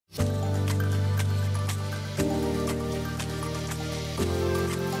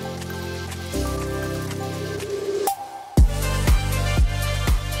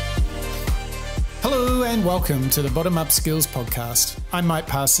and welcome to the Bottom Up Skills Podcast. I'm Mike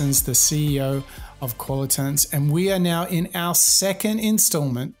Parsons, the CEO of Qualitance, and we are now in our second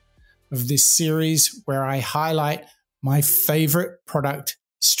installment of this series where I highlight my favorite product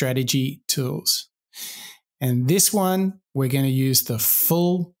strategy tools. And this one, we're going to use the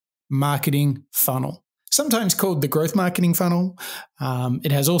full marketing funnel, sometimes called the growth marketing funnel.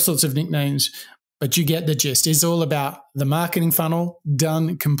 It has all sorts of nicknames, but you get the gist. It's all about the marketing funnel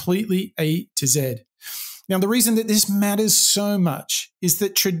done completely A to Z. Now, the reason that this matters so much is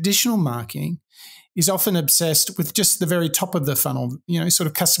that traditional marketing is often obsessed with just the very top of the funnel, sort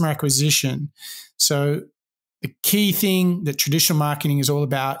of customer acquisition. So the key thing that traditional marketing is all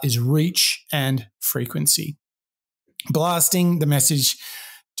about is reach and frequency, blasting the message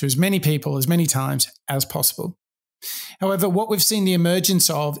to as many people as many times as possible. However, what we've seen the emergence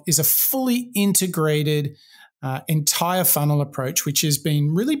of is a fully integrated entire funnel approach, which has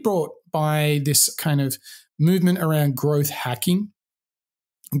been really brought by this kind of movement around growth hacking,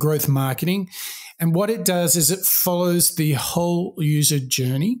 growth marketing. And what it does is it follows the whole user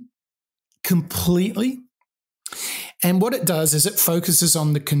journey completely. And what it does is it focuses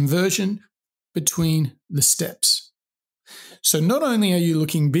on the conversion between the steps. So not only are you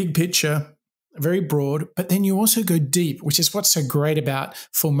looking big picture, very broad, but then you also go deep, which is what's so great about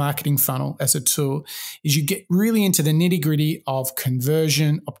full marketing funnel as a tool, is you get really into the nitty-gritty of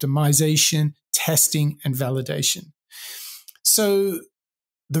conversion, optimization, testing, and validation. So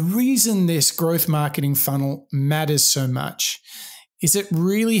the reason this growth marketing funnel matters so much is it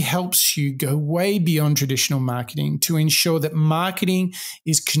really helps you go way beyond traditional marketing to ensure that marketing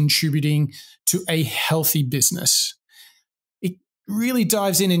is contributing to a healthy business. Really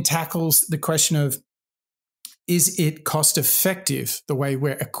dives in and tackles the question of, is it cost effective the way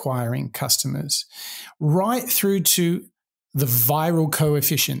we're acquiring customers? Right through to the viral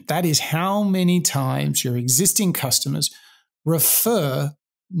coefficient. That is how many times your existing customers refer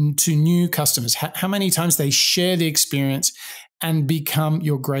to new customers, how many times they share the experience and become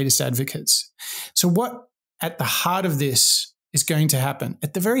your greatest advocates. So what at the heart of this is going to happen,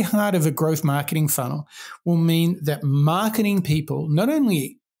 at the very heart of a growth marketing funnel, will mean that marketing people not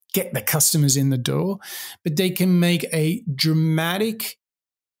only get the customers in the door, but they can make a dramatic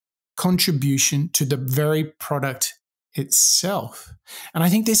contribution to the very product itself. And I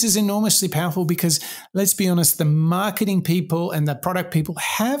think this is enormously powerful because, let's be honest, the marketing people and the product people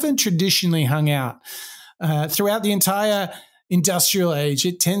haven't traditionally hung out throughout the entire industrial age.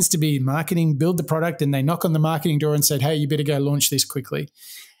 It tends to be marketing, build the product, and they knock on the marketing door and said, hey, you better go launch this quickly.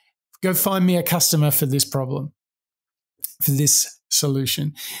 Go find me a customer for this problem, for this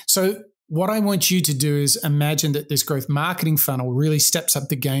solution. So what I want you to do is imagine that this growth marketing funnel really steps up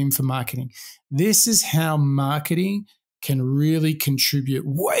the game for marketing. This is how marketing can really contribute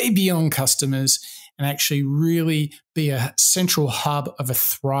way beyond customers and actually really be a central hub of a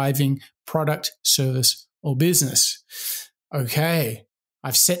thriving product, service, or business. Okay,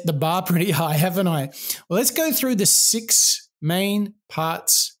 I've set the bar pretty high, haven't I? Well, let's go through the 6 main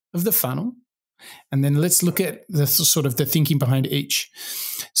parts of the funnel, and then let's look at the sort of the thinking behind each.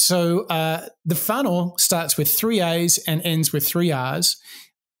 So the funnel starts with 3 A's and ends with 3 R's.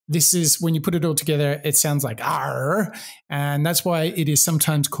 This is, when you put it all together, it sounds like R, and that's why it is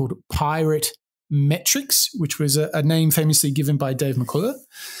sometimes called Pirate Metrics, which was a name famously given by Dave McClure.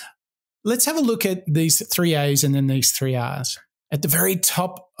 Let's have a look at these 3 A's and then these 3 R's. At the very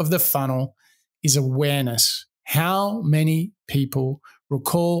top of the funnel is awareness. How many people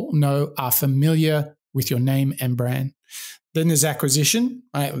recall, know, are familiar with your name and brand? Then there's acquisition.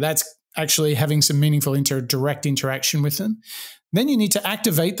 Right? That's actually having some meaningful direct interaction with them. Then you need to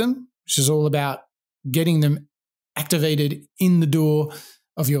activate them, which is all about getting them activated in the door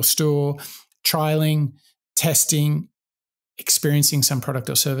of your store, trialing, testing, experiencing some product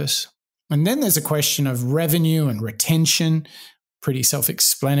or service. And then there's a question of revenue and retention, pretty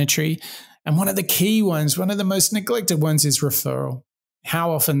self-explanatory. And one of the key ones, one of the most neglected ones, is referral.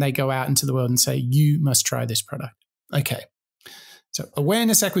 How often they go out into the world and say, you must try this product. Okay. So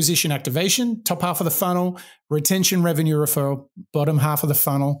awareness, acquisition, activation, top half of the funnel, retention, revenue, referral, bottom half of the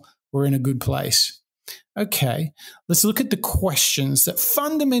funnel, we're in a good place. Okay. Let's look at the questions that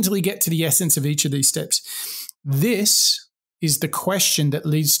fundamentally get to the essence of each of these steps. This is the question that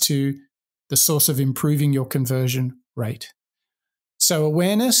leads to the source of improving your conversion rate. So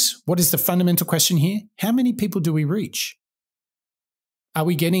awareness, what is the fundamental question here? How many people do we reach? Are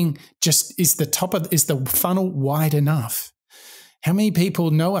we getting is the funnel wide enough? How many people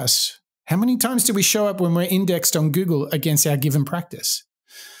know us? How many times do we show up when we're indexed on Google against our given practice?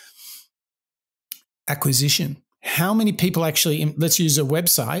 Acquisition. How many people actually, let's use a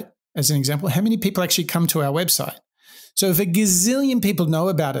website. as an example, how many people actually come to our website? So if a gazillion people know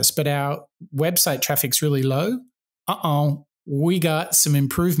about us, but our website traffic's really low, we got some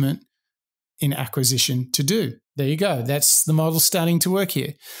improvement in acquisition to do. There you go. That's the model starting to work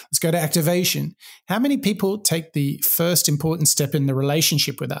here. Let's go to activation. How many people take the first important step in the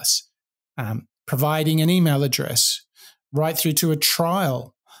relationship with us? Providing an email address, right through to a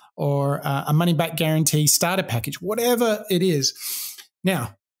trial or a money-back guarantee starter package, whatever it is.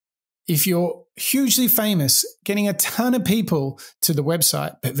 Now, if you're hugely famous, getting a ton of people to the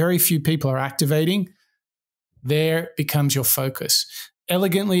website, but very few people are activating, there becomes your focus.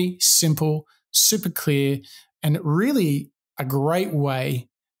 Elegantly, simple, super clear, and really a great way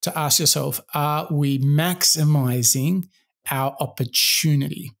to ask yourself, are we maximizing our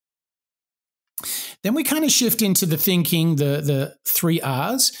opportunity? Then we kind of shift into the thinking, the 3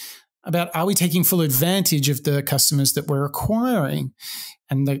 R's, about are we taking full advantage of the customers that we're acquiring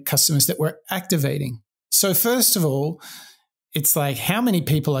and the customers that we're activating? So first of all, it's like how many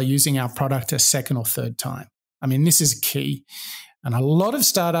people are using our product a second or third time? I mean, this is key. And a lot of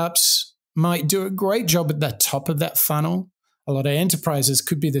startups might do a great job at the top of that funnel. A lot of enterprises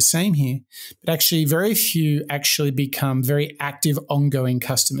could be the same here, but actually very few actually become very active, ongoing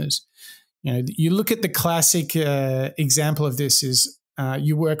customers. You know, you look at the classic example of this is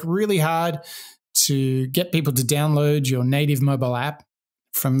you work really hard to get people to download your native mobile app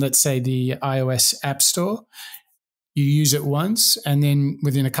from, let's say, the iOS App Store. You use it once, and then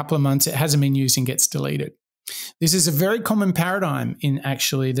within a couple of months, it hasn't been used and gets deleted. This is a very common paradigm in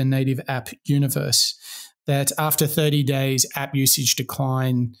actually the native app universe, that after 30 days, app usage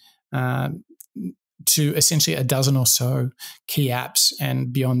decline to essentially a dozen or so key apps.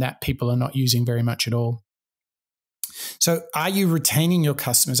 And beyond that, people are not using very much at all. So are you retaining your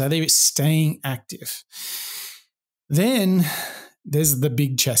customers? Are they staying active? Then there's the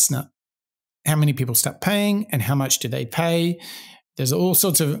big chestnut. How many people start paying and how much do they pay? There's all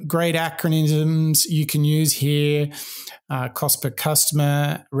sorts of great acronyms you can use here. Cost per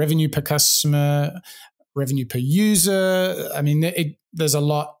customer, revenue per customer, revenue per user. I mean, there's a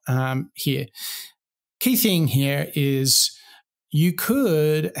lot here. Key thing here is you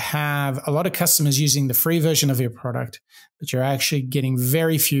could have a lot of customers using the free version of your product, but you're actually getting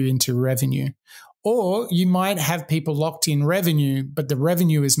very few into revenue. Or you might have people locked in revenue, but the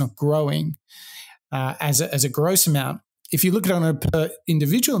revenue is not growing as a gross amount. If you look at it on a per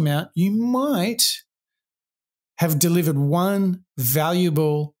individual amount, you might have delivered one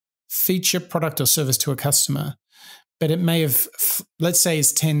valuable feature, product, or service to a customer, but it may have, let's say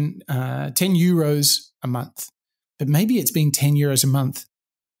it's 10 euros a month, but maybe it's been 10 euros a month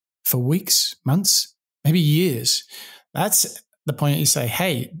for weeks, months, maybe years. That's the point you say,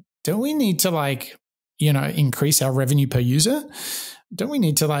 hey, don't we need to increase our revenue per user? Don't we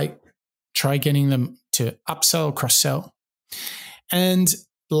need to try getting them to upsell, cross-sell? And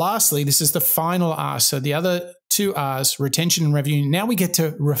lastly, this is the final R. So the other 2 R's, retention and revenue. Now we get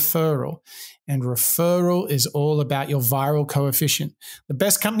to referral. And referral is all about your viral coefficient. The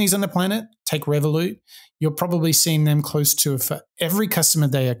best companies on the planet, take Revolut. You're probably seeing them close to, for every customer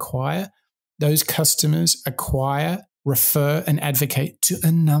they acquire, those customers acquire, refer, and advocate to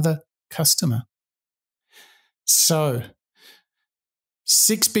another customer. So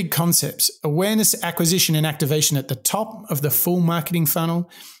 6 big concepts: awareness, acquisition, and activation at the top of the full marketing funnel,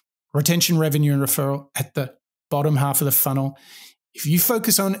 retention, revenue, and referral at the bottom half of the funnel. If you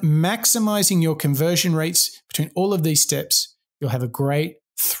focus on maximizing your conversion rates between all of these steps, you'll have a great,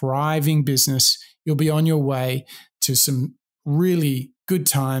 thriving business. You'll be on your way to some really good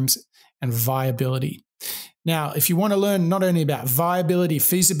times and viability. Now, if you want to learn not only about viability,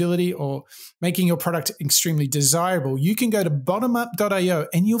 feasibility, or making your product extremely desirable, you can go to bottomup.io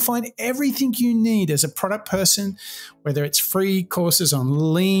and you'll find everything you need as a product person, whether it's free courses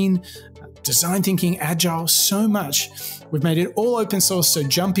on lean, design thinking, agile, so much. We've made it all open source, so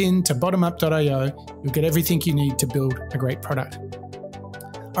jump in to bottomup.io. You'll get everything you need to build a great product.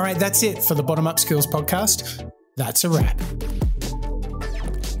 All right, that's it for the Bottom Up Skills podcast. That's a wrap.